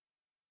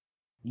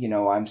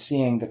I'm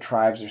seeing the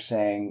tribes are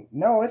saying,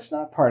 no, it's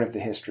not part of the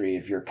history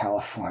of your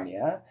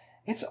California.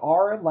 It's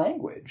our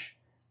language.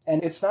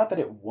 And it's not that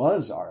it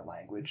was our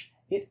language.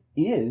 It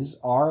is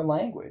our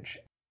language.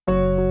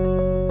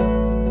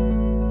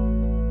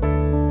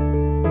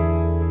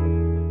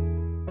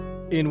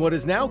 In what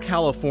is now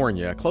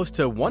California, close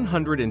to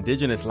 100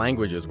 indigenous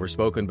languages were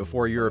spoken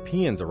before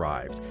Europeans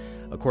arrived.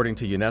 According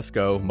to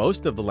UNESCO,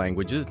 most of the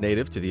languages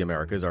native to the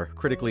Americas are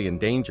critically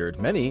endangered.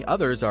 Many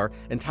others are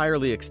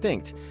entirely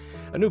extinct.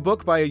 A new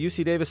book by a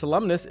UC Davis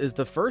alumnus is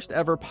the first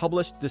ever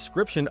published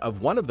description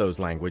of one of those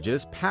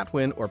languages,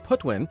 Patwin or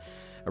Putwin,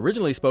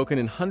 originally spoken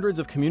in hundreds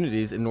of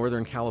communities in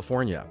Northern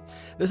California.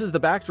 This is The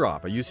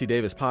Backdrop, a UC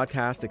Davis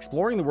podcast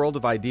exploring the world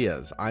of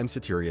ideas. I'm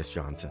Satirius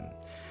Johnson.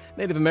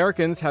 Native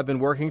Americans have been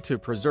working to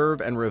preserve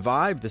and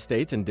revive the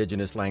state's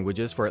indigenous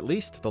languages for at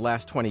least the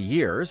last 20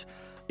 years.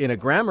 In A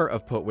Grammar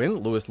of Patwin,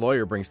 Lewis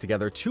Lawyer brings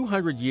together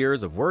 200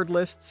 years of word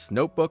lists,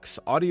 notebooks,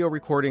 audio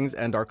recordings,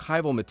 and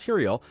archival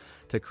material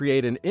to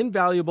create an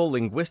invaluable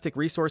linguistic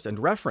resource and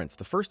reference,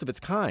 the first of its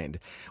kind.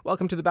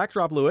 Welcome to The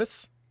Backdrop,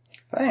 Lewis.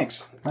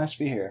 Thanks. Nice to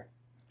be here.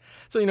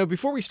 So,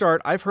 before we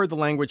start, I've heard the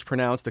language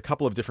pronounced a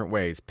couple of different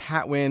ways,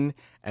 Patwin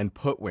and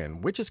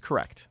Putwin. Which is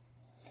correct?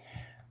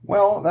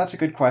 Well, that's a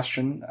good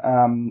question.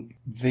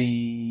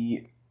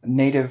 The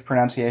native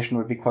pronunciation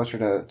would be closer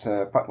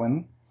to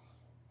Patwin.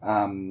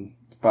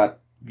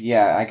 But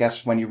yeah, I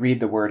guess when you read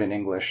the word in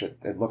English,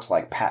 it looks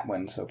like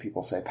Patwin, so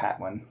people say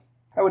Patwin.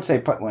 I would say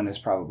Putwin is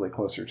probably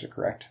closer to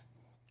correct.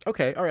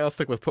 Okay, all right, I'll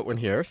stick with Putwin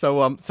here.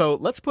 So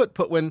let's put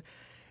Putwin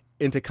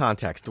into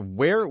context.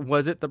 Where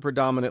was it the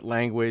predominant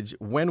language?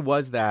 When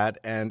was that?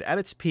 And at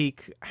its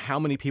peak, how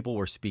many people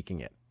were speaking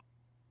it?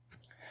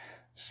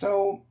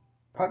 So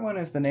Patwin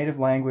is the native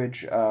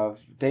language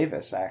of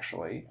Davis,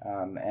 actually,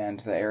 and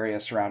the area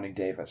surrounding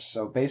Davis.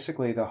 So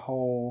basically the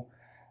whole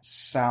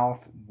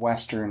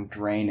southwestern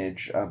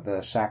drainage of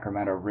the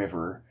Sacramento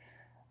River.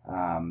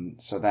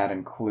 So that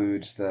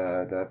includes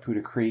the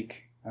Poudre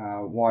Creek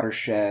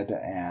watershed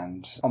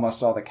and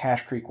almost all the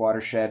Cache Creek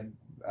watershed,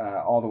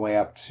 all the way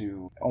up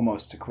to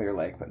almost to Clear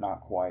Lake, but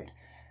not quite.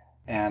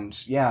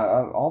 And yeah,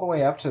 all the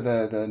way up to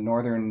the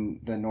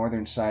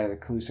northern side of the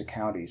Colusa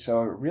County.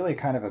 So really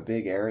kind of a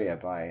big area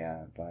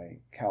by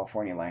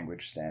California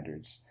language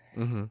standards.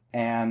 Mm-hmm.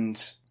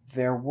 And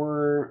there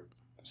were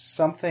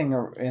something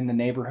in the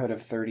neighborhood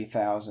of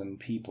 30,000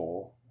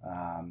 people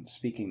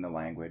speaking the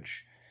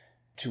language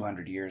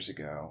 200 years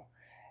ago.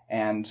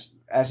 And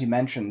as you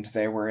mentioned,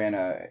 they were in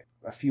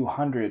a few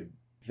hundred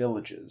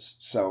villages.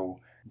 So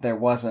there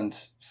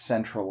wasn't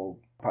central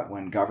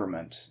Patwin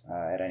government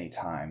at any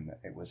time.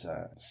 It was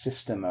a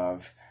system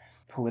of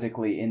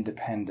politically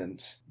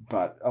independent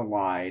but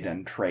allied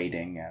and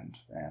trading and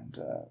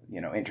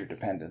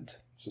interdependent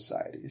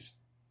societies.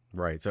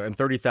 Right. So, and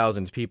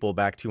 30,000 people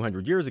back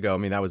 200 years ago, I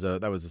mean, that was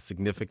a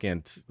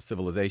significant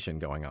civilization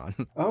going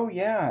on. Oh,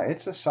 yeah.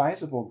 It's a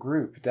sizable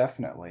group,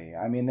 definitely.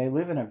 I mean, they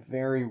live in a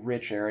very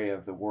rich area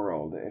of the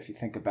world. If you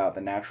think about the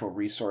natural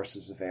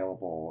resources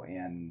available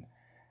in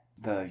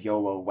the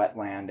Yolo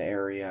wetland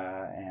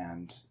area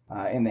and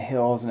in the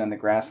hills and in the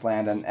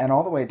grassland and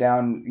all the way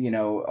down,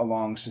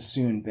 along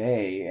Sassoon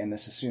Bay and the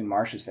Sassoon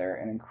marshes there,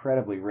 an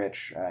incredibly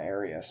rich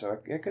area. So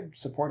it could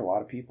support a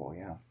lot of people,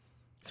 yeah.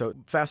 So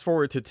fast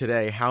forward to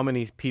today, how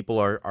many people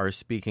are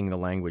speaking the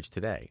language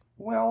today?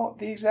 Well,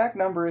 the exact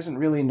number isn't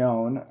really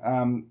known.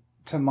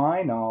 To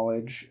my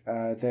knowledge,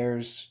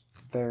 there's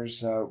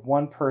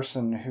one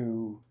person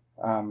who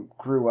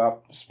grew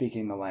up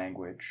speaking the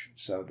language,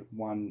 so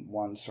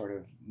one sort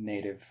of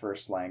native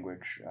first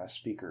language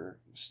speaker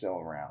still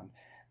around.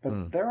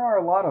 But there are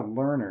a lot of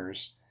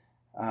learners.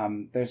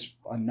 There's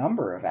a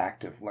number of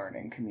active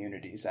learning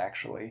communities,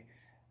 actually.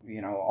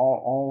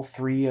 All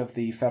three of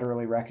the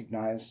federally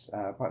recognized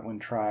Patwin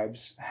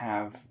tribes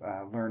have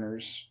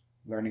learners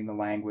learning the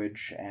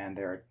language, and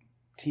there are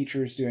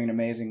teachers doing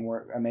amazing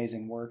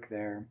work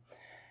there.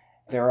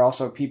 There are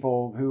also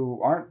people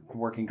who aren't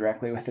working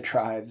directly with the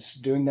tribes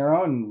doing their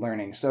own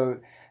learning. So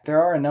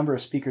there are a number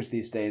of speakers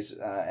these days,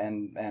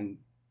 and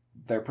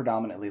they're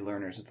predominantly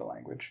learners of the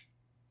language.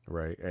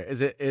 Right.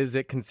 Is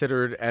it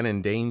considered an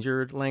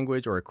endangered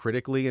language or a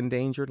critically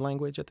endangered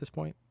language at this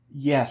point?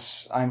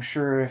 Yes, I'm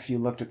sure if you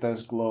looked at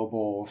those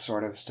global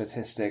sort of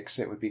statistics,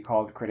 it would be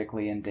called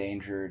critically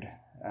endangered.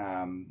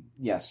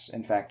 Yes,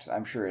 in fact,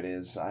 I'm sure it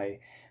is.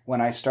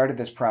 When I started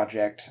this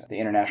project, the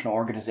International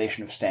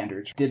Organization of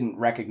Standards didn't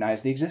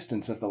recognize the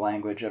existence of the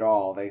language at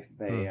all. They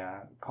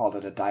called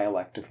it a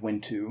dialect of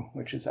Wintu,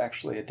 which is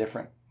actually a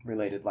different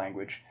related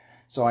language.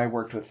 So I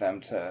worked with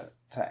them to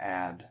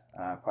add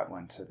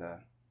Patwin to the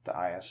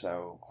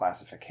ISO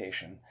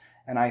classification.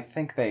 And I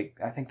think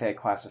they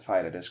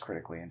classified it as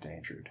critically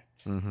endangered.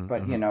 Mm-hmm,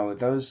 but,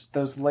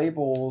 those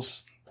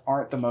labels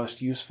aren't the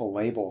most useful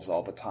labels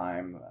all the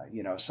time.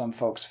 Some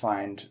folks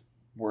find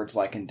words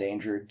like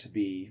endangered to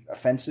be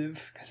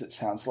offensive because it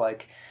sounds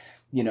like,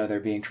 they're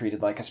being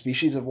treated like a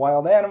species of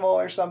wild animal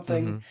or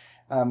something.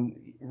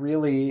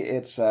 Really,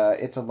 it's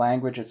a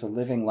language. It's a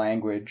living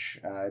language.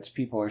 Its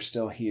people are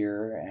still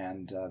here,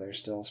 and they're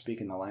still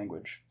speaking the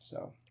language.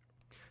 So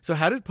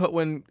how did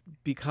Patwin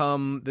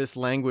become this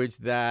language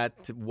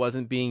that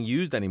wasn't being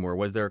used anymore?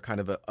 Was there kind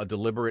of a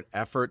deliberate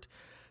effort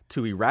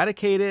to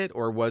eradicate it,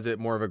 or was it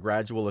more of a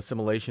gradual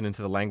assimilation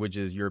into the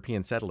languages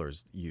European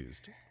settlers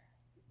used?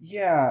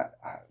 Yeah,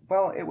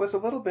 well, it was a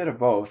little bit of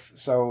both.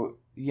 So,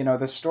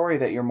 the story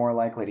that you're more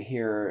likely to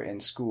hear in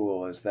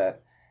school is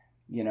that,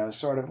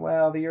 sort of,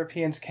 well, the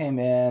Europeans came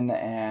in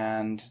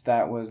and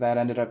that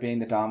ended up being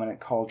the dominant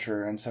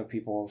culture. And so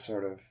people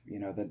sort of,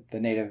 the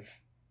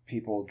native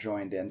people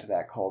joined into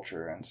that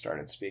culture and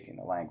started speaking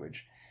the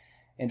language.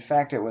 In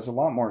fact, it was a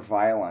lot more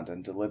violent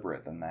and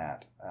deliberate than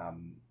that.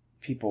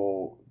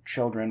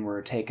 Children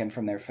were taken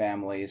from their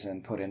families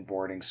and put in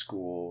boarding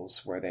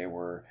schools where they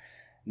were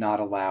not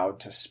allowed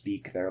to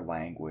speak their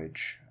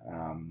language,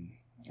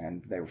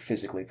 and they were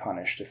physically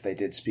punished if they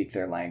did speak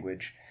their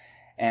language.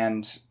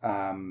 And,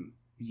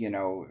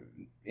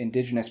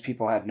 indigenous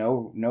people had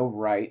no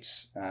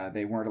rights.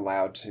 They weren't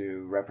allowed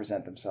to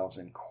represent themselves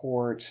in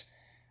court.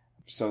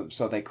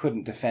 So they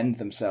couldn't defend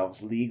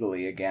themselves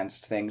legally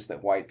against things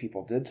that white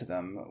people did to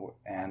them.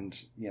 And,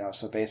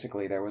 so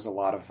basically there was a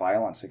lot of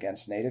violence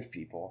against native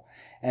people.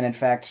 And in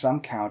fact,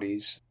 some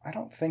counties, I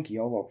don't think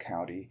Yolo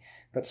County,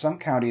 but some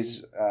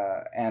counties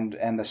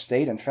and the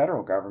state and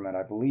federal government,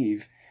 I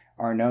believe,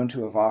 are known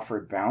to have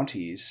offered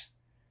bounties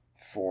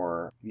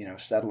for,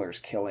 settlers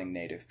killing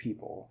native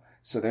people.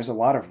 So there's a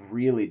lot of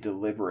really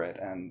deliberate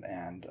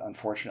and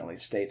unfortunately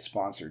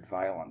state-sponsored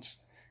violence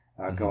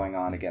going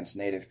on against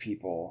native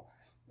people,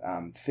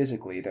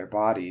 physically, their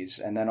bodies,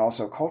 and then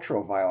also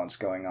cultural violence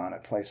going on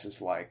at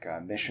places like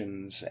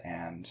missions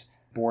and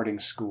boarding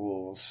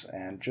schools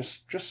and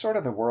just sort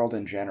of the world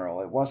in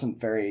general. It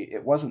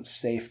wasn't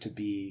safe to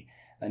be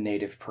a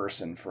native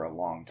person for a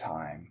long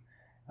time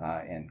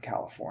in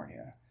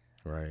California.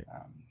 Right.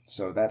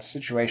 So that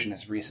situation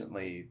has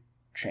recently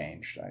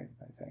changed, I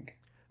think.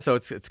 So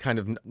it's kind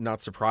of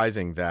not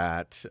surprising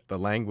that the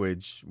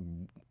language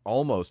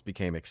almost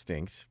became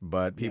extinct,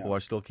 but people are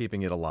still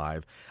keeping it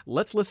alive.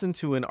 Let's listen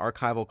to an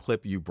archival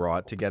clip you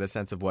brought to get a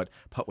sense of what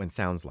Patwin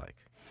sounds like.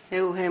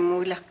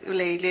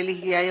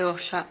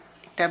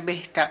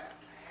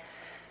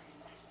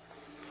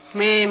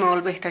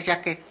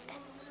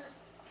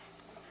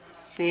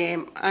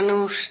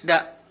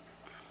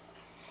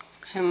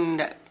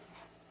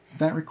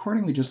 That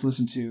recording we just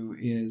listened to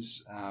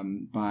is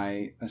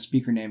by a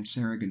speaker named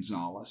Sarah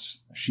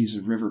Gonzalez. She's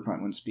a River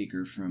Patwin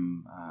speaker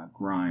from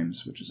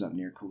Grimes, which is up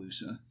near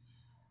Colusa.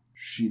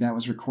 That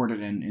was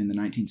recorded in the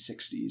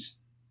 1960s.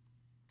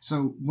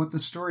 So what the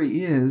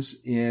story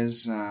is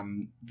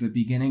the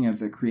beginning of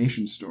the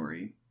creation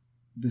story.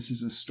 This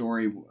is a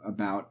story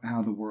about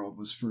how the world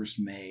was first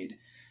made.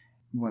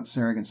 What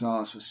Sarah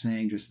Gonzalez was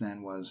saying just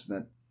then was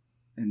that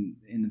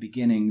in the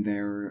beginning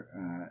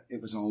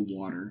it was all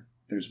water.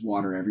 There's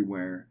water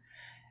everywhere,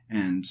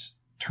 and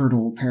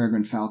turtle,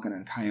 peregrine falcon,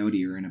 and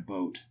coyote are in a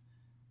boat,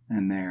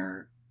 and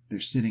they're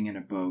sitting in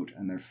a boat,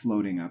 and they're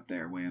floating up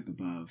there, way up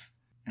above.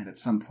 And at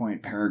some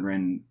point,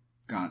 Peregrine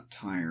got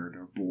tired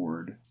or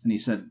bored, and he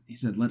said,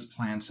 "Let's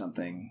plan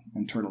something."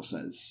 And Turtle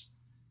says,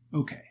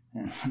 "Okay."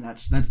 And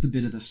that's the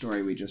bit of the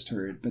story we just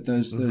heard. But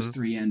those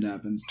three end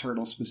up, and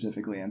Turtle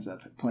specifically ends up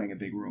playing a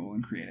big role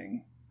in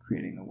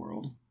creating the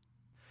world.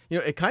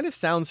 It kind of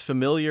sounds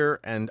familiar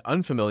and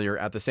unfamiliar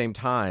at the same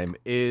time.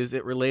 Is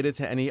it related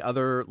to any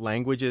other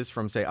languages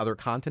from, say, other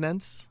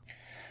continents?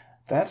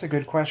 That's a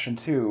good question,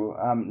 too.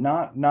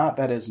 Not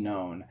that is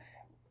known.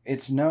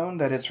 It's known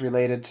that it's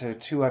related to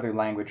two other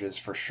languages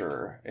for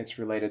sure. It's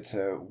related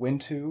to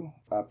Wintu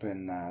up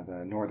in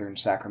the northern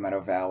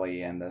Sacramento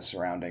Valley and the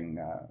surrounding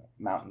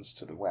mountains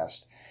to the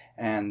west,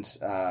 and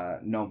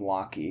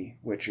Nomlaki,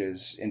 which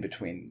is in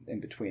between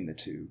the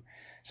two.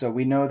 So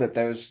we know that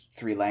those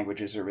three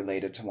languages are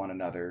related to one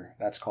another.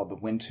 That's called the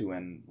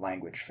Wintuan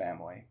language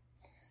family.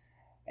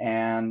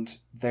 And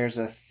there's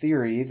a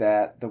theory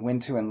that the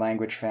Wintuan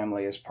language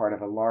family is part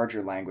of a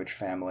larger language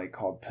family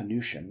called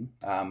Penutian,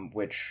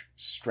 which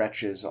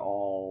stretches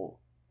all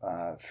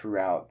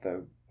throughout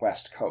the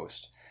West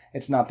Coast.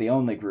 It's not the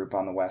only group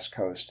on the West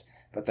Coast,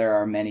 but there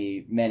are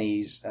many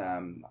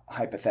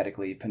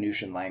hypothetically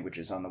Penutian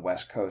languages on the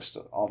West Coast,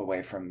 all the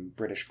way from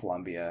British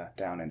Columbia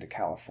down into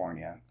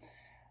California.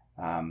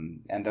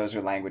 And those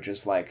are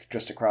languages like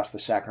just across the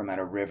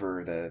Sacramento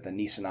River, the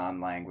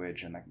Nisenan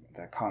language and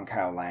the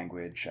Concow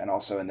language, and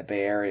also in the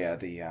Bay Area,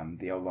 the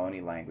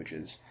Ohlone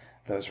languages.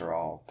 Those are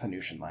all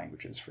Penutian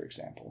languages, for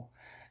example.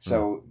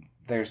 So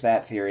there's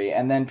that theory.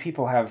 And then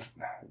people have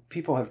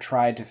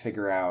tried to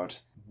figure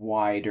out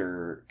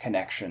wider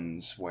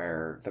connections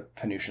where the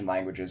Penutian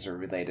languages are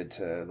related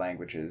to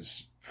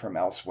languages from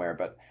elsewhere.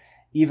 But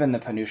even the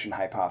Penutian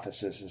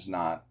hypothesis is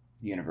not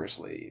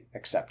universally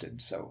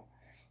accepted. So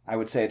I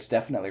would say it's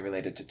definitely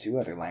related to two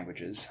other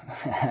languages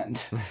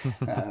and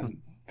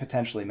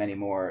potentially many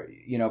more.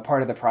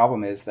 Part of the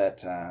problem is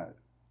that,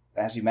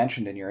 as you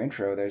mentioned in your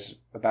intro, there's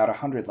about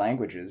 100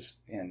 languages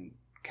in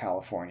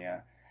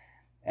California,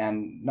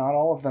 And not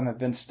all of them have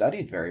been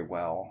studied very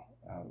well.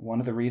 One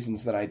of the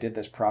reasons that I did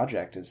this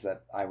project is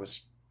that I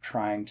was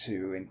trying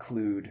to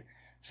include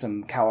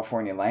some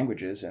California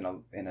languages in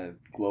a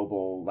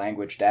global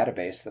language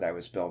database that I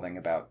was building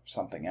about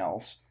something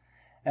else.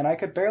 And I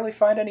could barely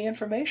find any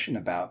information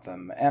about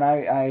them. And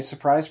I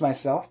surprised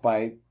myself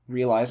by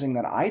realizing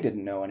that I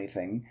didn't know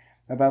anything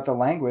about the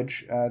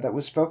language that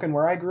was spoken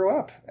where I grew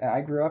up.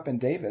 I grew up in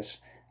Davis.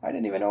 I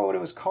didn't even know what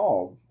it was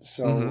called.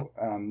 So,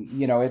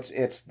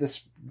 it's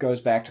this goes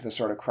back to the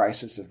sort of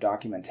crisis of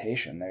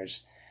documentation.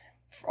 There's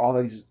all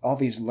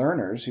these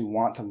learners who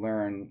want to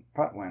learn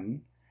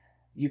Patwin.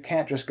 You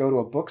can't just go to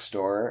a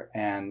bookstore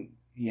and,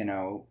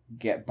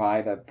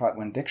 buy the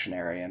Patwin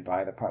dictionary and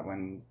buy the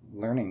Patwin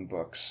learning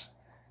books.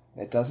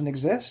 It doesn't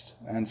exist.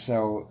 And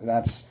so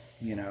that's,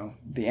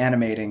 the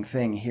animating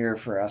thing here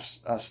for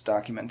us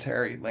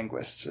documentary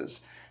linguists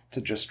is to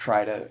just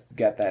try to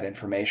get that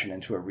information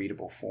into a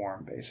readable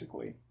form,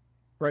 basically.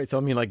 Right.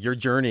 So, your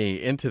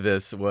journey into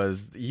this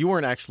was you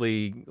weren't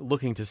actually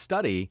looking to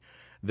study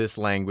this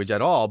language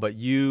at all, but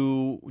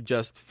you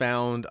just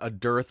found a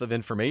dearth of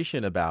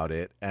information about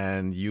it,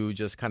 and you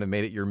just kind of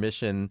made it your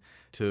mission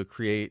to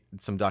create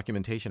some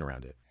documentation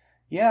around it.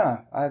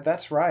 Yeah,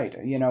 that's right.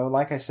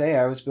 Like I say,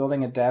 I was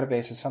building a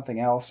database of something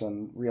else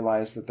and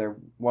realized that there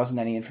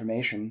wasn't any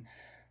information.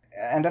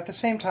 And at the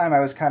same time, I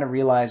was kind of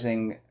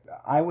realizing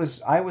I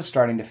was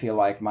starting to feel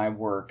like my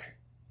work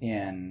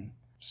in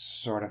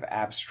sort of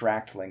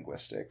abstract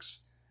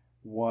linguistics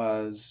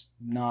was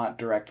not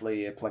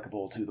directly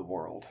applicable to the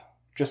world.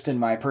 Just in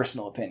my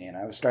personal opinion,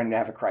 I was starting to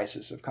have a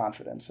crisis of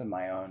confidence in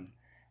my own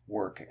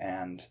work,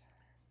 and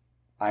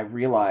I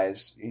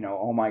realized,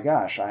 oh my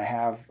gosh, I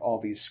have all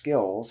these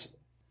skills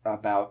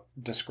about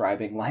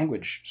describing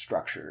language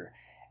structure,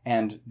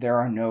 and there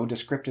are no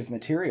descriptive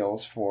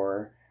materials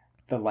for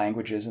the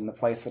languages in the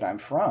place that I'm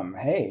from.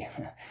 Hey,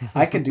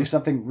 I can do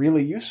something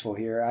really useful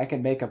here. I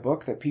can make a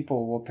book that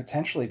people will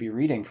potentially be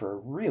reading for a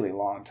really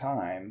long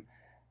time,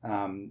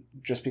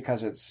 just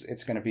because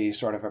it's going to be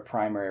sort of a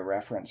primary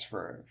reference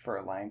for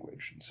a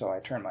language. And so I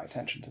turned my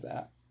attention to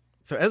that.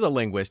 So as a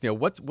linguist,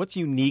 what's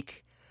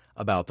unique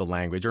about the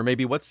language, or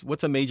maybe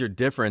what's a major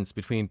difference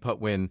between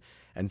Patwin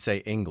and, say,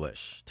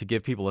 English, to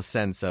give people a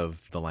sense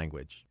of the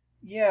language?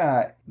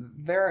 Yeah,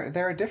 there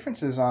are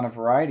differences on a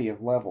variety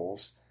of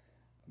levels.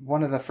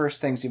 One of the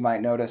first things you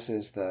might notice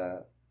is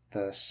the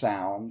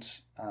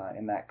sounds.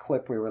 In that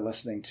clip we were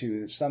listening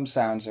to, some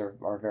sounds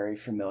are very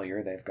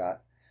familiar. They've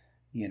got,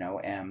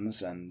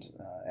 M's and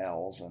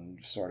L's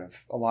and sort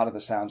of a lot of the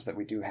sounds that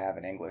we do have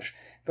in English.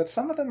 But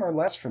some of them are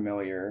less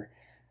familiar.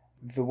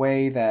 The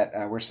way that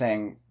we're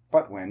saying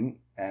Patwin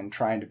and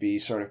trying to be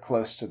sort of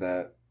close to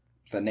the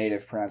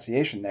native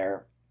pronunciation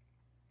there,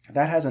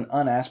 that has an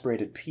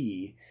unaspirated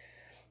P.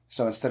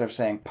 So instead of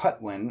saying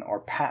Patwin or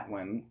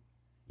Patwin,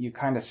 you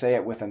kind of say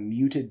it with a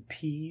muted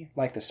P,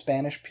 like the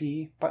Spanish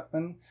P,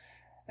 Patwin.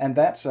 And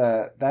that's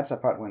a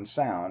Patwin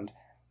sound.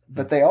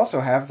 But they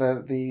also have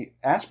the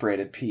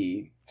aspirated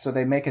P, so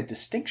they make a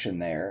distinction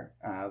there,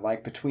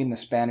 like between the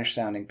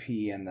Spanish-sounding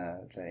P and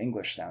the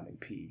English-sounding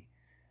P.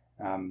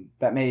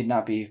 That may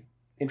not be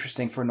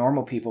interesting for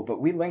normal people, but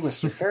we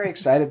linguists are very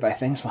excited by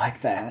things like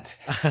that.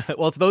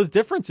 Well, it's those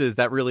differences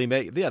that really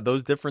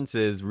those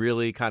differences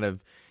really kind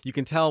of, you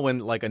can tell when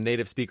like a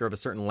native speaker of a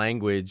certain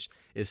language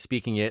is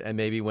speaking it, and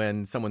maybe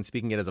when someone's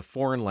speaking it as a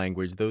foreign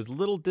language, those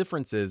little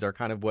differences are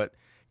kind of what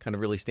kind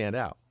of really stand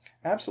out.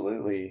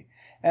 Absolutely.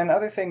 And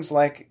other things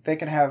like they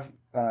can have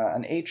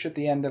an H at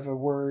the end of a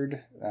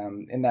word.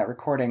 In that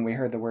recording, we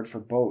heard the word for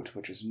boat,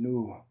 which is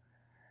nu.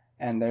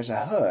 And there's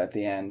a H at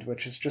the end,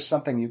 which is just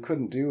something you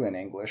couldn't do in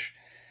English.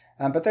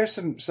 But there's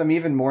some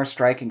even more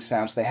striking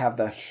sounds. They have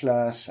the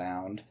hl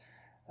sound.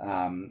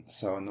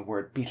 So in the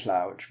word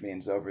pitla, which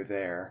means over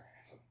there,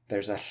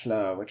 there's a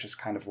hl, which is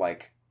kind of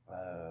like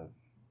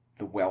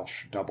the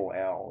Welsh double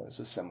L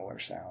is a similar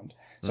sound.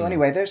 So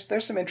anyway,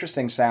 there's some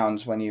interesting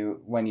sounds when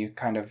you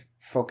kind of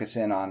focus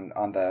in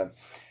on the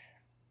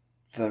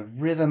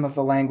rhythm of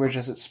the language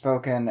as it's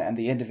spoken, and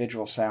the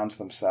individual sounds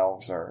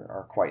themselves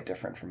are quite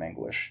different from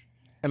English.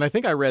 And I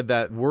think I read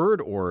that word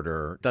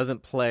order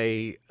doesn't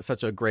play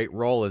such a great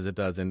role as it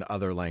does in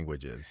other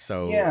languages.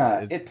 So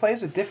yeah, it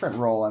plays a different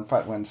role in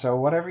Patwin. So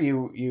whatever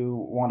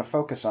you want to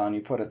focus on,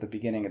 you put at the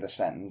beginning of the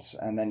sentence,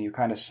 and then you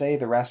kind of say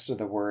the rest of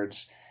the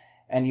words,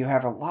 and you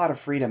have a lot of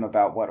freedom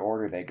about what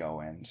order they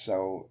go in.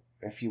 So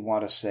if you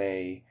want to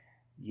say,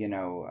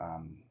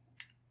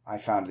 I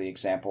found the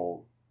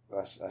example,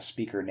 a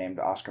speaker named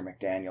Oscar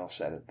McDaniel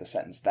said the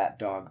sentence, "That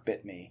dog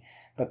bit me."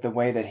 But the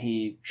way that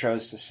he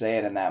chose to say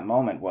it in that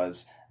moment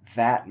was,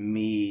 "That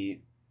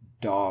me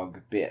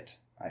dog bit,"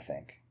 I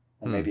think.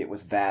 Or maybe it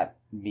was, "That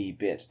me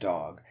bit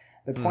dog."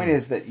 The point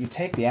is that you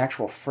take the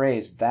actual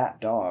phrase,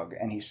 "that dog,"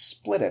 and he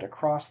split it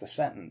across the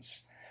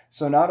sentence.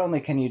 So not only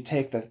can you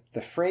take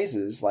the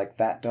phrases like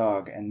 "that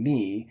dog" and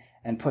 "me"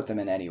 and put them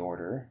in any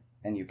order,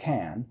 and you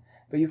can,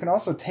 but you can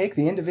also take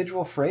the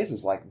individual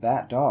phrases like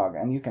 "that dog"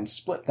 and you can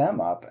split them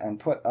up and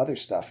put other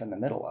stuff in the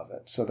middle of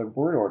it. So the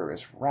word order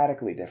is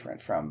radically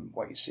different from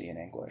what you see in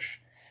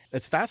English.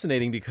 It's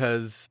fascinating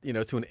because,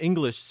 to an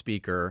English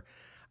speaker,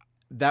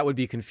 that would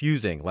be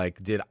confusing.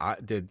 Like, did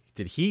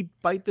he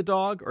bite the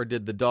dog or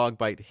did the dog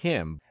bite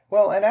him?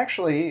 Well, and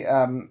actually,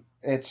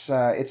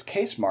 it's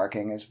case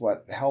marking is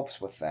what helps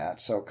with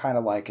that. So kind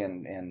of like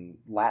in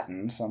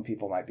Latin, some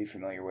people might be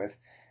familiar with,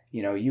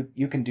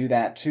 you can do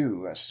that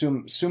too.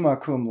 Summa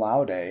cum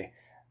laude.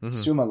 Mm-hmm.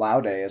 Summa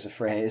laude is a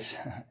phrase,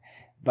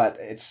 but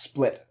it's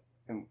split.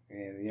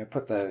 You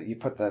put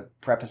the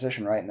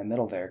preposition right in the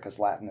middle there because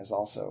Latin is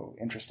also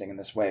interesting in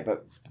this way.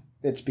 But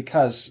it's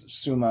because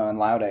summa and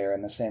laude are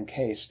in the same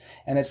case.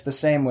 And it's the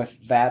same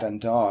with that and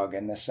dog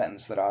in this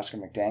sentence that Oscar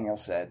McDaniel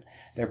said.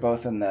 They're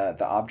both in the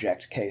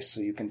object case,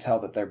 so you can tell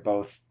that they're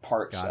both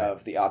parts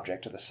of the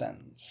object of the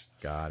sentence.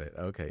 Got it.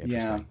 Okay,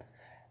 interesting. Yeah.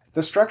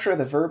 The structure of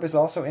the verb is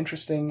also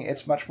interesting.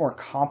 It's much more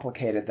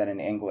complicated than in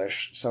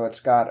English. So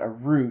it's got a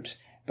root,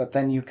 but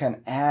then you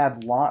can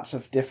add lots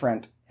of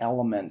different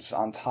elements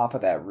on top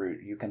of that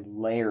root. You can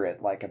layer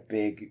it like a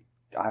big,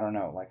 I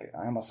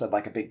almost said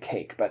like a big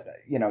cake, but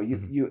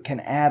you can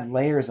add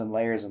layers and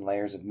layers and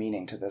layers of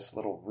meaning to this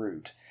little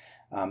root.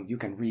 You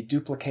can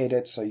reduplicate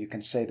it, so you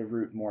can say the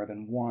root more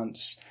than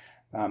once.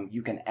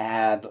 You can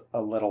add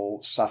a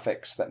little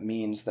suffix that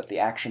means that the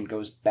action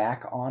goes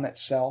back on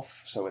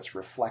itself, so it's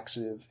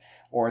reflexive,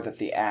 or that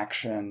the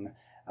action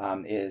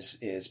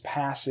is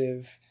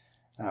passive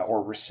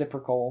or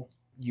reciprocal.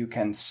 You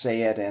can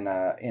say it in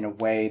a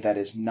way that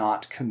is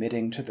not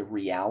committing to the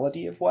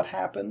reality of what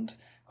happened,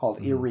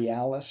 called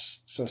irrealis.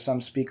 So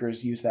some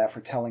speakers use that for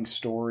telling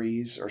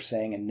stories or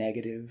saying a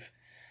negative.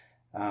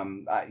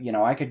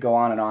 I could go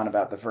on and on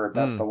about the verb.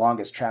 That's the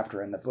longest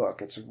chapter in the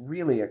book. It's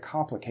really a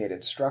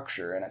complicated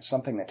structure, and it's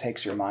something that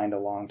takes your mind a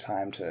long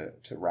time to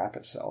wrap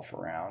itself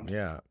around.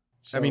 Yeah.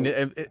 So, I mean,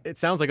 it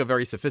sounds like a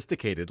very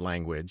sophisticated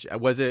language.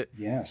 Was it?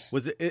 Yes.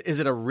 Is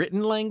it a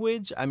written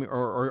language? I mean,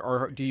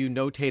 or do you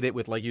notate it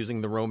with like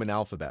using the Roman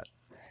alphabet?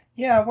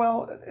 Yeah,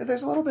 well,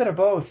 there's a little bit of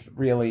both,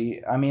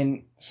 really. I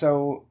mean,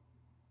 so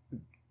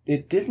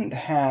it didn't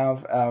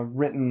have a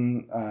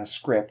written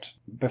script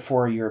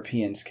before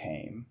Europeans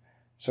came.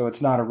 So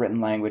it's not a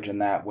written language in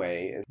that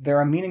way. There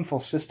are meaningful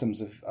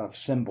systems of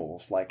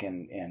symbols, like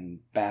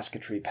in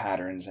basketry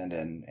patterns and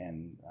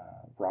in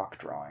rock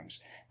drawings.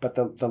 But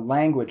the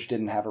language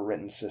didn't have a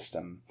written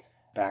system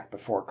back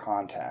before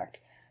contact.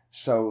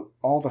 So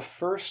all the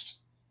first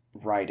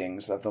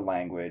writings of the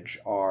language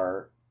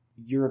are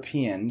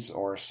Europeans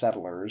or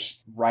settlers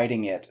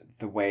writing it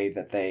the way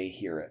that they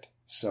hear it.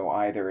 So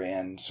either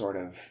in sort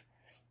of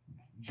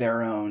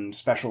their own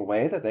special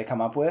way that they come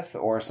up with,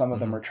 or some of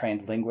them are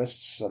trained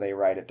linguists, so they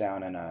write it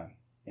down in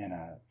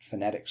a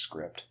phonetic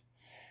script.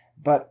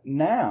 But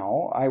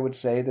now I would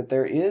say that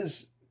there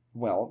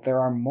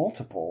are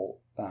multiple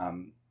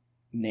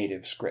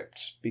native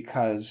scripts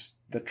because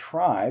the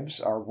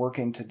tribes are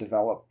working to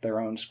develop their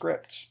own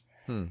scripts.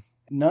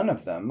 None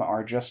of them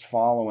are just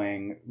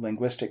following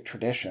linguistic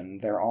tradition.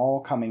 They're all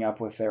coming up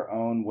with their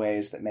own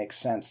ways that make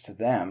sense to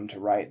them to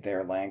write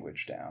their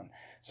language down.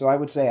 So I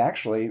would say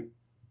actually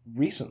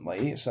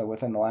recently, so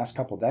within the last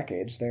couple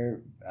decades,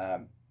 their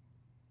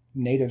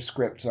native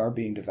scripts are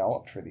being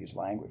developed for these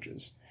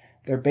languages.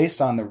 They're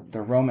based on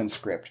the Roman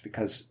script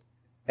because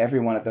every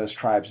one of those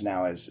tribes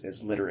now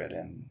is literate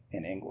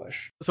in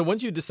English. So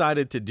once you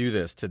decided to do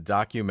this, to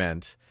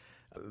document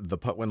the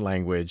Patwin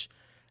language,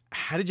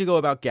 how did you go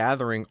about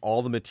gathering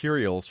all the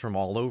materials from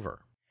all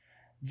over?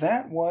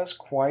 That was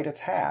quite a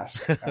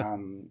task.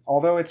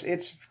 Although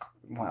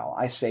well,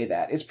 I say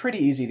that. It's pretty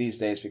easy these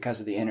days because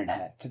of the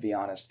internet, to be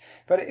honest.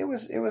 But it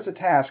was a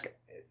task.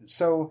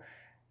 So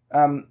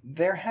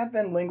there had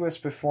been linguists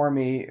before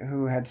me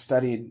who had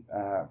studied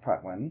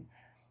Patwin,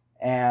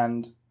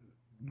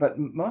 but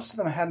most of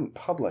them hadn't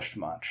published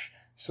much.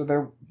 So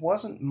there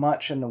wasn't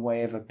much in the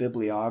way of a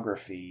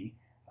bibliography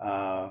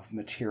of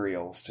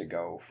materials to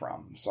go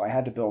from. So I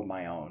had to build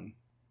my own.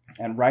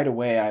 And right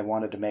away, I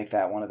wanted to make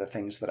that one of the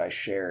things that I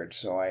shared.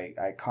 So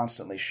I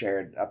constantly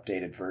shared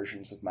updated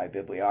versions of my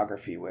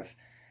bibliography with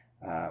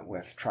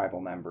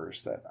tribal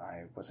members that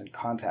I was in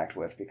contact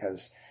with,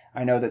 because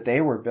I know that they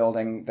were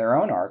building their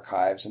own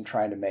archives and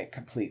trying to make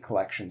complete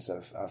collections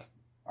of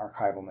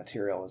archival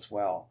material as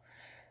well.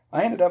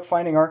 I ended up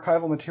finding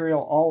archival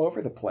material all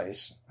over the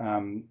place.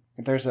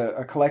 There's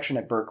a collection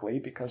at Berkeley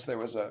because there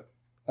was a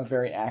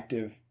very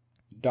active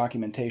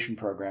documentation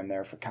program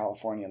there for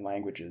Californian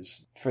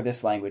languages. For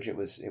this language, it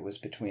was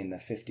between the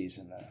 50s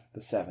and the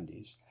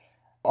 70s.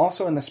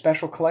 Also in the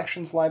Special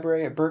Collections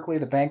Library at Berkeley,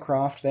 the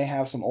Bancroft, they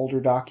have some older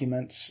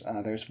documents.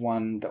 There's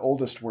one, the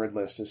oldest word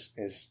list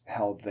is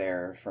held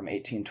there from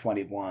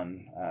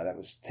 1821 that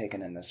was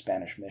taken in the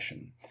Spanish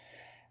mission.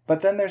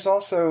 But then there's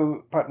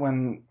also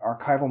Patwin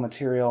archival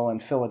material in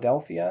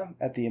Philadelphia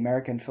at the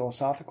American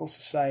Philosophical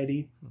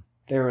Society.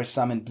 There was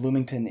some in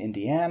Bloomington,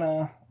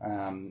 Indiana,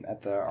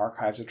 at the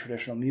Archives of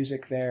Traditional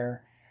Music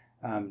there.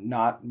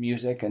 Not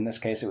music, in this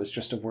case it was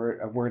just a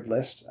word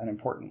list, an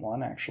important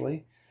one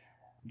actually.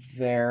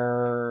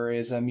 There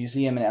is a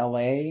museum in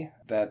LA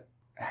that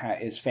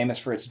is famous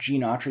for its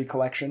Gene Autry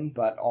collection,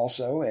 but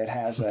also it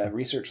has a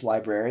research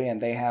library,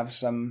 and they have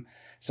some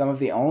Some of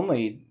the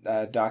only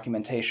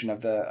documentation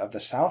of the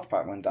South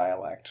Patwin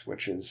dialect,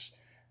 which is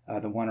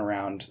the one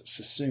around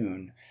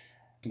Sassoon,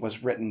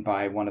 was written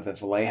by one of the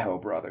Vallejo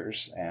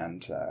brothers,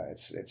 and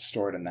it's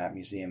stored in that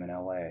museum in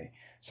LA.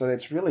 So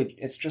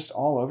it's just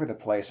all over the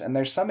place. And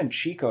there's some in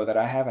Chico that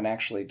I haven't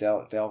actually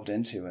delved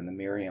into in the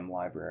Miriam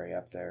library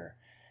up there.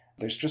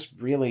 There's just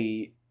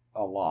really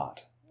a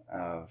lot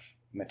of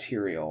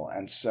material.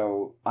 And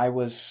so I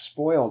was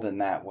spoiled in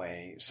that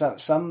way.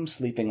 Some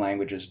sleeping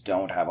languages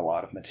don't have a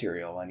lot of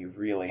material, and you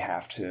really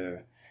have to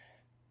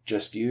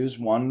just use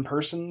one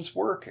person's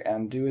work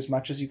and do as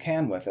much as you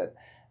can with it.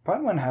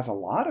 Patwin has a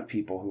lot of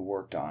people who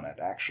worked on it,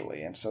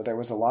 actually, and so there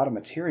was a lot of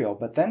material,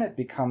 but then it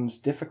becomes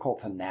difficult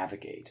to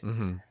navigate.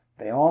 Mm-hmm.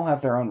 They all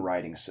have their own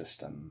writing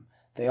system.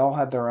 They all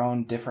had their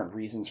own different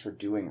reasons for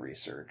doing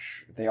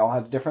research. They all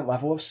had a different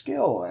level of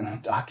skill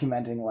in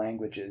documenting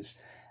languages.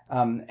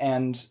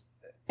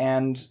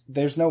 And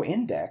there's no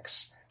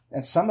index.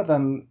 And some of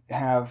them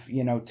have,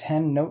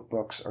 10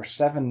 notebooks or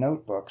 7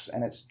 notebooks,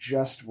 and it's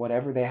just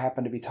whatever they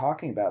happen to be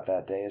talking about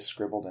that day is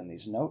scribbled in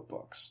these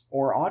notebooks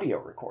or audio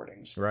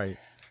recordings. Right.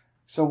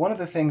 So one of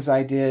the things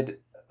I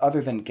did,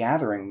 other than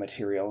gathering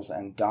materials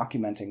and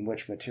documenting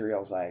which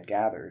materials I had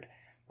gathered,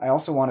 I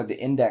also wanted to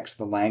index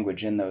the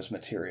language in those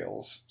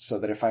materials so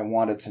that if I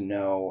wanted to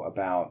know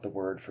about the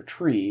word for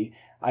tree,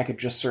 I could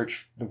just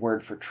search the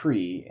word for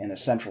tree in a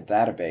central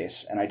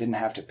database, and I didn't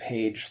have to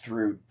page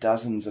through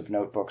dozens of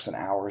notebooks and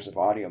hours of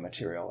audio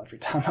material every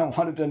time I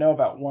wanted to know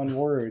about one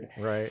word.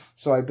 Right.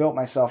 So I built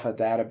myself a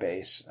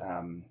database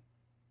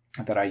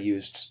that I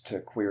used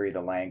to query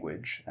the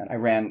language. And I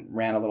ran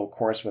a little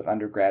course with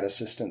undergrad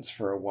assistants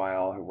for a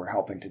while who were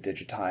helping to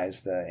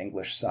digitize the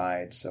English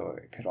side so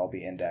it could all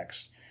be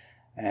indexed.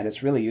 And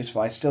it's really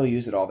useful. I still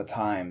use it all the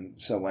time.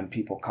 So when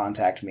people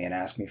contact me and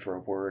ask me for a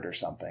word or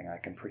something, I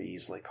can pretty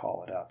easily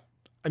call it up.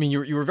 I mean,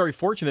 you were very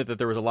fortunate that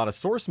there was a lot of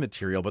source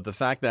material, but the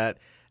fact that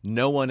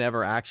no one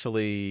ever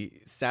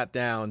actually sat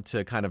down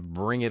to kind of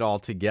bring it all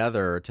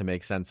together to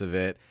make sense of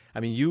it. I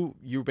mean,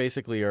 you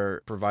basically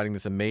are providing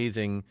this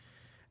amazing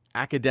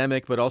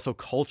academic but also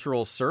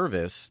cultural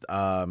service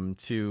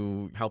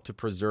to help to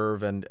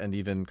preserve and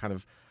even kind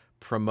of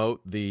promote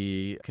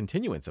the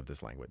continuance of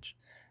this language.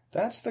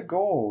 That's the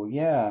goal.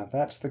 Yeah,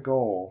 that's the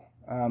goal.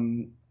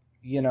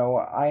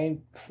 I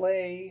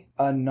play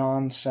a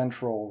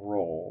non-central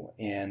role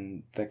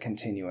in the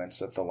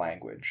continuance of the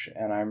language,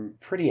 and I'm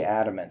pretty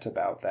adamant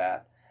about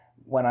that.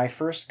 When I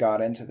first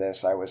got into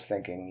this, I was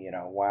thinking,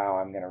 wow,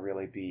 I'm going to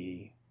really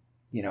be,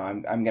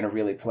 I'm going to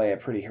really play a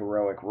pretty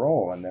heroic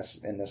role in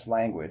this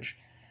language.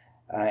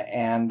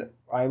 And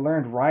I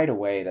learned right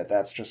away that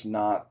that's just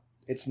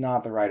it's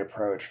not the right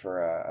approach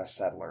for a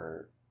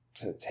settler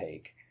to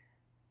take.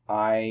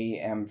 I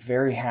am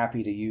very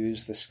happy to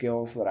use the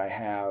skills that I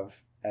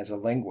have as a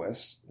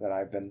linguist, that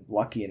I've been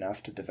lucky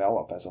enough to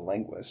develop as a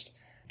linguist,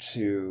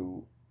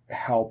 to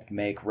help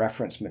make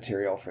reference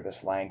material for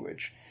this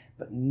language.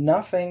 But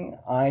nothing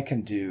I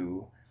can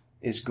do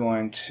is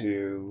going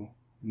to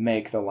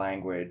make the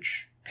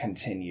language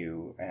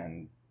continue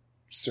and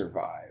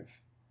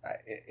survive.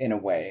 In a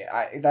way,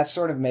 that's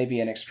sort of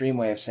maybe an extreme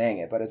way of saying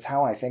it, but it's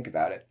how I think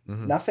about it.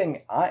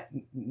 Mm-hmm.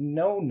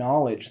 No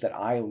knowledge that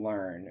I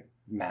learn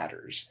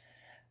matters.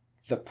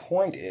 The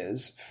point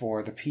is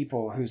for the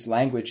people whose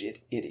language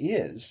it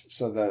is,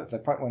 so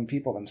the Patwin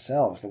people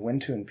themselves, the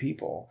Wintun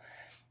people,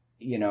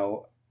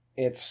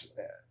 it's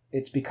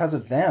because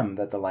of them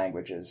that the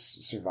language is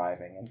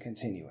surviving and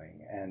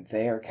continuing, and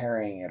they are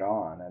carrying it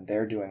on, and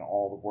they're doing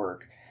all the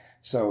work.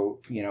 So,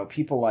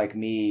 people like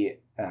me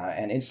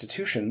and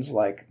institutions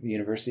like the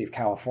University of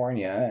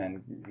California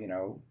and,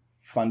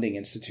 funding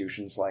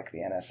institutions like the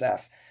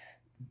NSF,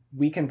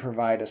 we can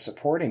provide a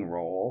supporting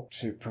role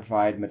to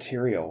provide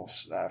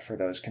materials for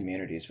those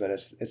communities, but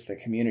it's the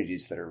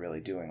communities that are really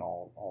doing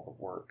all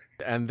the work.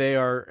 And they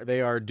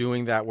are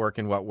doing that work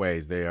in what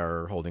ways? They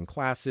are holding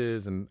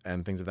classes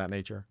and things of that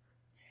nature?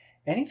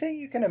 Anything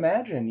you can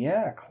imagine,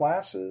 yeah.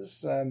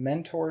 Classes,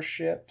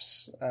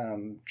 mentorships,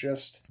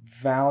 just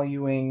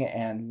valuing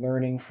and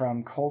learning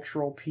from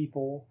cultural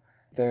people.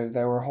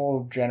 There were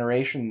whole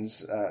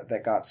generations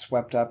that got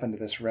swept up into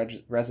this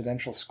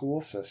residential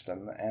school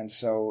system, and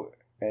so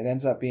it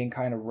ends up being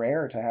kind of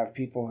rare to have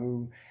people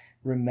who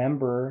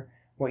remember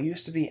what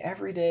used to be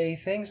everyday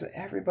things that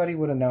everybody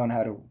would have known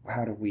how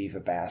to weave a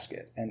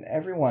basket, and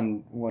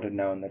everyone would have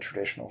known the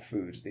traditional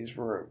foods. These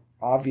were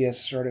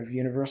obvious sort of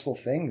universal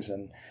things,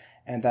 and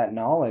that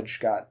knowledge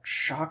got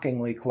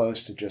shockingly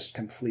close to just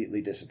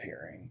completely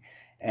disappearing.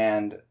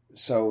 And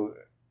so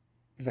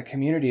the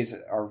communities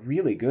are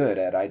really good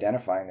at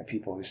identifying the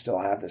people who still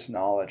have this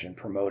knowledge and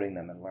promoting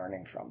them and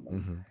learning from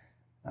them.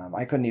 Mm-hmm.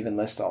 I couldn't even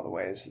list all the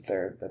ways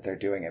that they're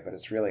doing it, but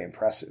it's really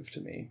impressive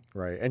to me.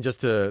 Right. And just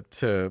to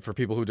for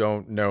people who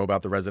don't know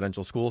about the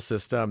residential school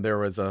system, there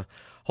was a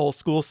whole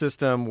school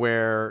system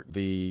where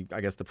the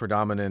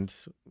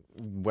predominant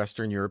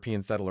Western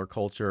European settler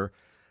culture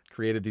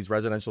created these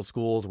residential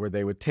schools where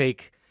they would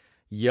take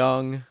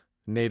young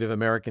Native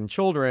American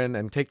children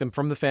and take them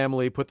from the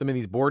family, put them in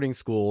these boarding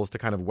schools to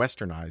kind of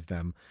westernize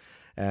them.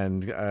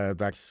 and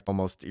that's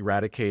almost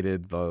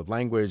eradicated the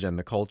language and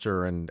the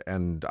culture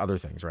and other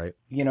things, right?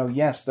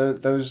 Yes,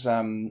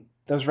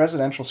 those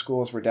residential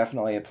schools were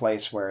definitely a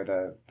place where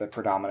the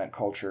predominant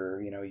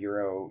culture,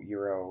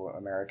 Euro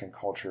American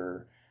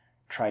culture,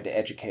 tried to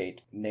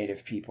educate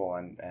native people,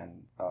 and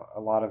a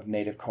lot of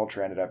native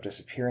culture ended up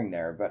disappearing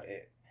there. But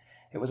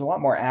it was a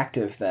lot more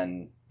active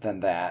than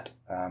that.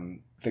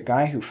 The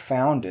guy who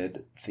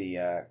founded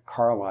the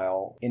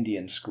Carlisle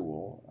Indian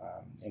School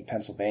in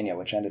Pennsylvania,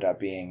 which ended up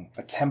being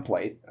a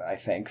template, I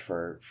think,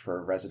 for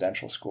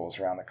residential schools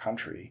around the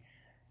country,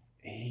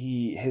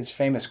 his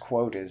famous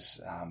quote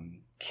is,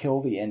 "Kill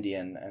the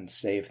Indian and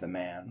save the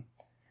man."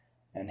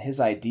 And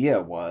his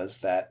idea was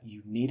that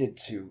you needed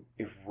to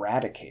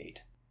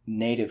eradicate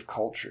native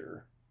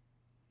culture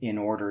in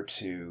order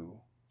to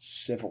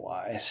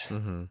civilize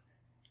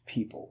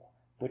people,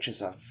 which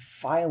is a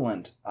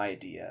violent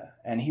idea.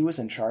 And he was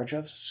in charge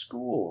of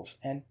schools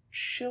and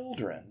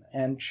children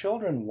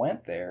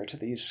went there to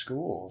these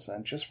schools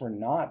and just were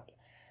not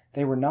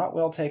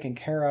well taken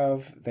care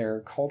of.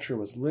 Their culture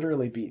was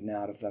literally beaten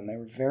out of them. They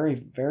were very,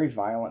 very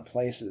violent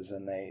places,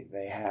 and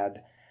they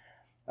had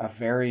a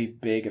very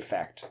big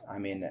effect. I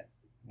mean,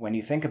 when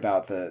you think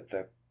about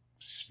the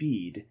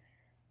speed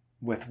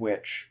with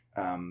which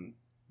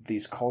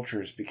these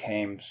cultures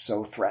became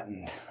so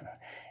threatened,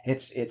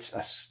 it's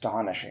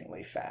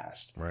astonishingly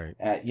fast. Right.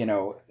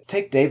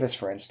 Take Davis,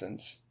 for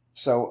instance.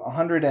 So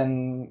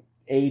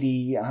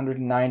 180,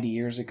 190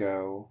 years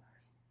ago,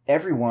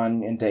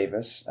 everyone in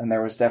Davis, and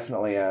there was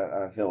definitely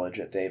a village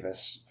at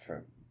Davis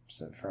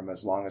from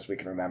as long as we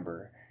can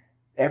remember,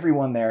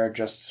 everyone there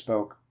just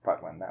spoke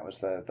Patwin. That was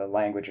the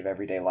language of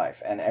everyday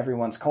life. And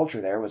everyone's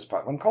culture there was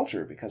Patwin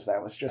culture, because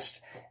that was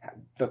just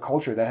the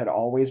culture that had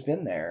always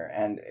been there.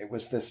 And it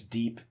was this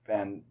deep,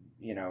 and,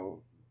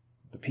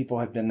 the people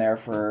had been there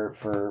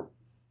for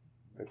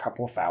a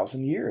couple of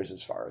thousand years,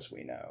 as far as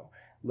we know,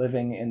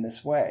 living in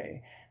this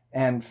way.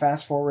 And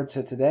fast forward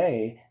to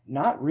today,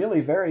 not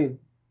really very,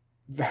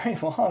 very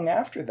long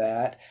after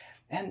that,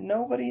 and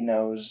nobody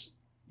knows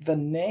the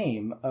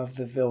name of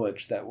the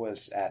village that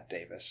was at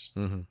Davis.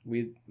 Mm-hmm.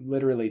 We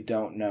literally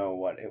don't know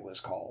what it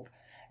was called.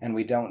 And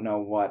we don't know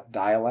what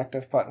dialect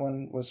of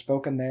Patwin was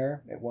spoken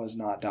there. It was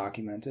not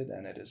documented,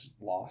 and it is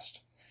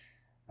lost.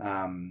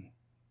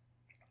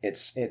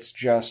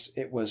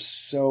 It was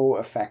so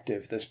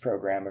effective, this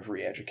program of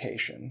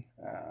re-education.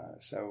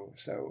 So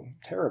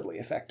terribly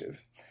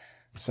effective.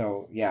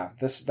 So yeah,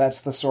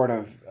 that's the sort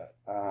of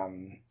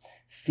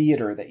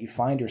theater that you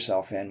find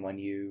yourself in when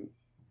you,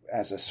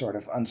 as a sort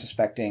of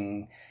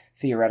unsuspecting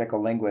theoretical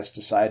linguist,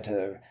 decide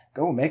to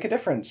go make a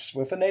difference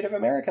with the Native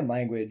American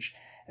language.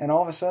 And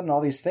all of a sudden,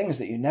 all these things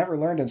that you never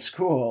learned in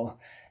school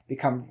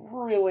become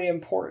really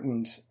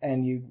important,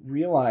 and you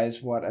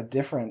realize what a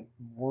different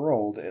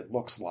world it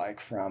looks like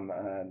from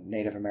a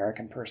Native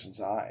American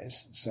person's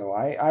eyes. So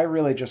I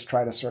really just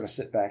try to sort of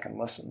sit back and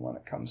listen when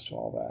it comes to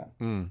all that.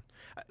 Mm.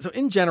 So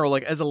in general,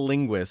 like as a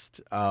linguist,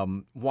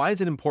 why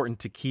is it important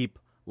to keep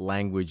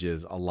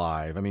languages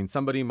alive? I mean,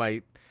 somebody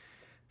might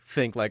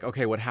think like,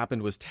 okay, what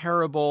happened was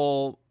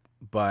terrible,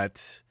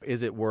 but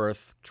is it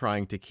worth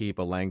trying to keep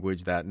a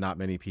language that not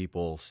many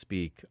people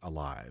speak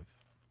alive?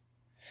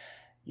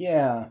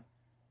 Yeah,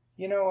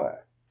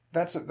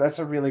 that's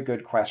a really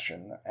good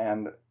question,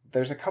 and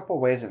there's a couple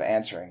ways of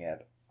answering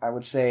it. I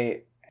would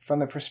say, from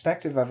the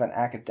perspective of an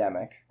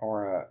academic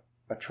or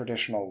a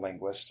traditional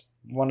linguist,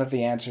 one of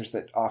the answers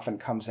that often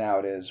comes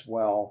out is,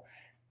 well,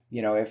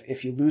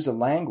 if you lose a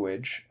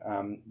language,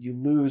 you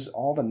lose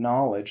all the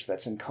knowledge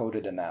that's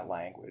encoded in that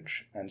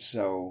language. And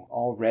so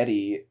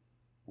already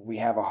we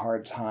have a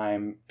hard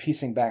time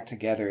piecing back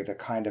together the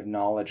kind of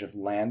knowledge of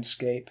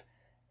landscape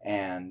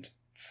and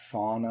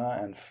fauna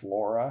and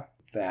flora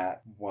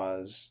that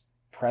was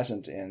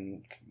present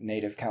in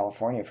native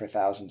California for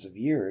thousands of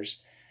years,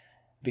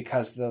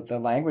 because the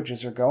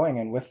languages are going,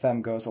 and with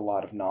them goes a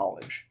lot of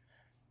knowledge.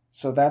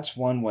 So that's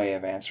one way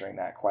of answering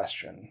that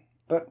question.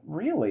 But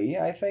really,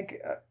 I think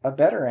a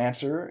better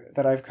answer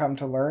that I've come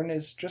to learn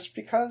is just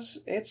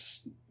because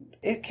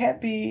it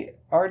can't be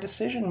our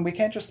decision. We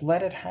can't just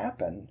let it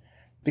happen.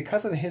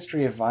 Because of the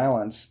history of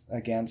violence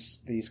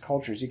against these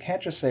cultures, you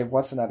can't just say,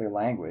 what's another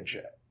language?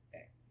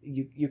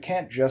 You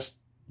can't just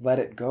let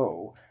it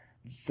go.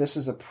 This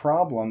is a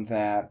problem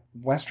that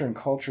Western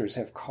cultures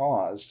have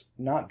caused,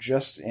 not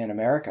just in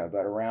America,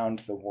 but around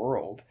the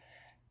world.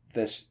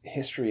 This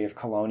history of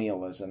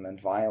colonialism and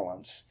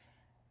violence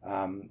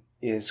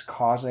is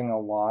causing a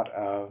lot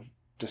of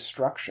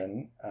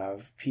destruction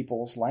of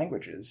people's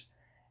languages.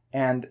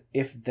 And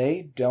if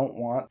they don't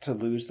want to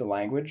lose the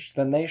language,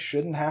 then they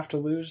shouldn't have to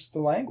lose the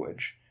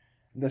language.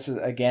 This is,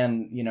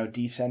 again,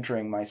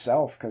 decentering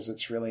myself, because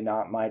it's really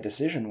not my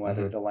decision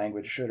whether the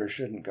language should or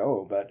shouldn't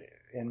go. But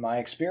in my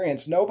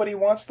experience, nobody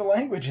wants the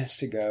languages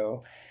to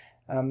go.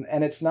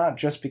 And it's not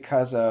just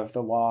because of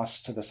the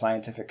loss to the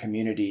scientific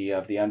community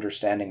of the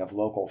understanding of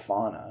local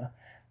fauna.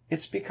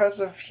 It's because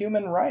of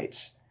human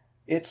rights.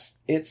 It's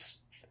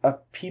a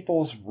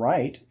people's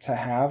right to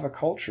have a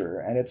culture,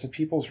 and it's a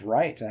people's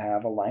right to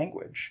have a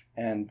language.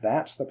 And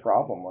that's the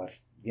problem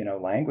with,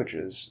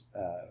 languages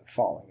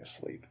falling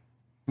asleep.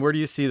 Where do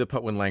you see the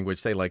Patwin language,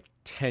 say, like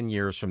 10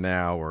 years from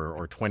now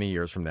or 20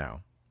 years from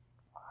now?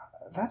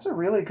 That's a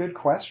really good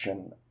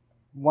question.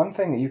 One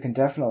thing that you can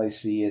definitely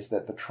see is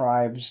that the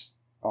tribes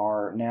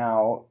are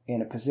now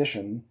in a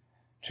position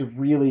to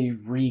really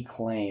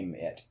reclaim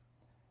it.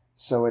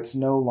 So it's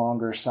no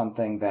longer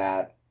something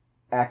that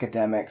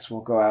academics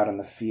will go out in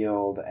the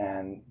field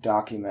and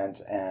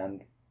document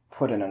and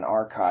put in an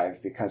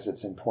archive because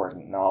it's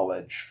important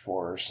knowledge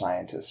for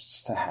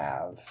scientists to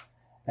have,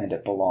 and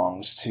it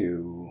belongs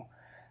to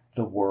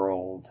the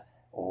world,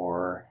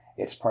 or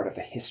it's part of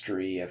the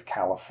history of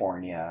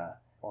California,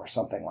 or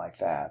something like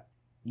that.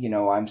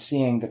 I'm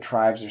seeing the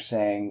tribes are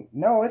saying,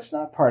 no, it's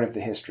not part of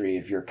the history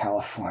of your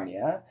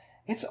California.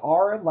 It's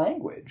our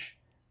language.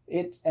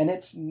 It's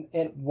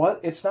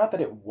not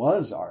that it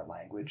was our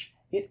language.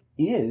 It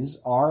is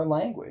our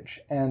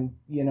language. And,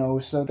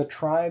 so the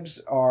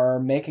tribes are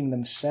making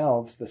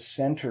themselves the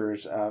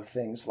centers of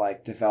things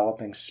like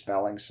developing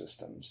spelling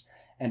systems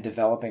and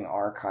developing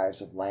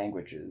archives of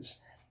languages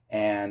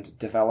and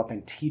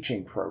developing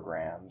teaching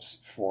programs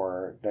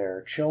for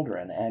their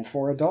children and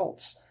for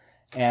adults,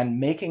 and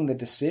making the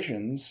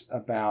decisions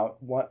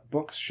about what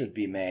books should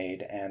be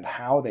made and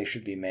how they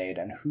should be made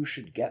and who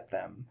should get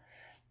them.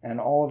 And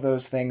all of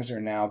those things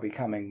are now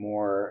becoming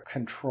more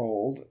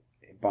controlled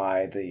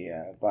by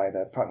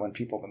the Patwin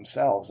people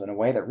themselves in a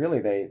way that really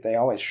they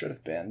always should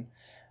have been.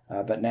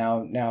 But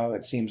now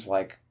it seems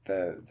like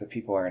the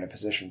people are in a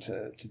position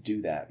to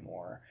do that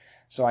more.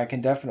 So I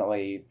can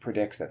definitely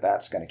predict that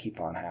that's going to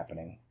keep on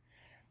happening.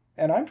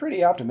 And I'm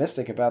pretty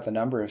optimistic about the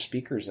number of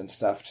speakers and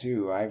stuff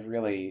too.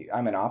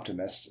 I'm an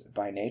optimist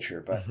by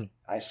nature, but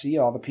I see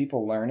all the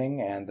people learning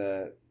and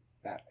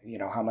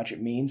how much it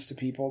means to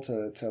people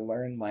to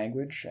learn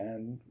language,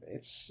 and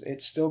it's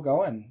still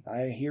going.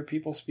 I hear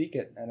people speak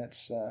it, and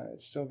it's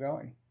still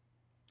going.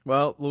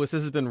 Well, Lewis,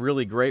 this has been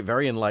really great,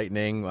 very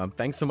enlightening.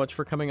 Thanks so much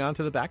for coming on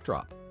to The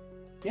Backdrop.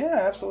 Yeah,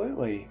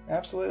 absolutely.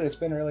 Absolutely. It's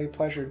been really a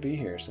pleasure to be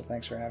here, so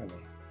thanks for having me.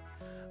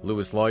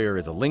 Lewis Lawyer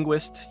is a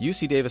linguist,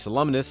 UC Davis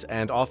alumnus,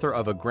 and author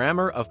of A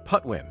Grammar of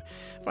Patwin.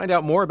 Find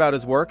out more about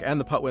his work and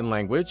the Patwin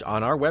language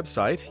on our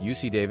website,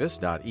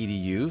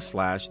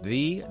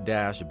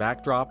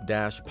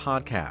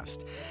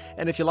 ucdavis.edu/the-backdrop-podcast.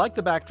 And if you like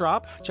The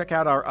Backdrop, check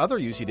out our other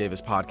UC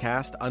Davis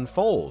podcast,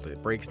 Unfold.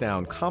 It breaks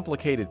down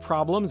complicated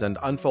problems and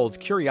unfolds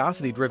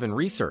curiosity-driven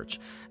research.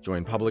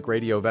 Join public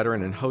radio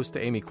veteran and host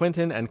Amy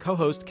Quinton and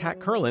co-host Kat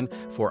Curlin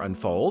for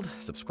Unfold.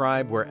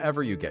 Subscribe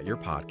wherever you get your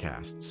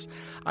podcasts.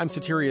 I'm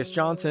Satirius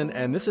Johnson,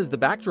 and this is The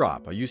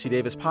Backdrop, a UC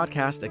Davis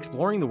podcast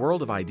exploring the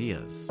world of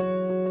ideas.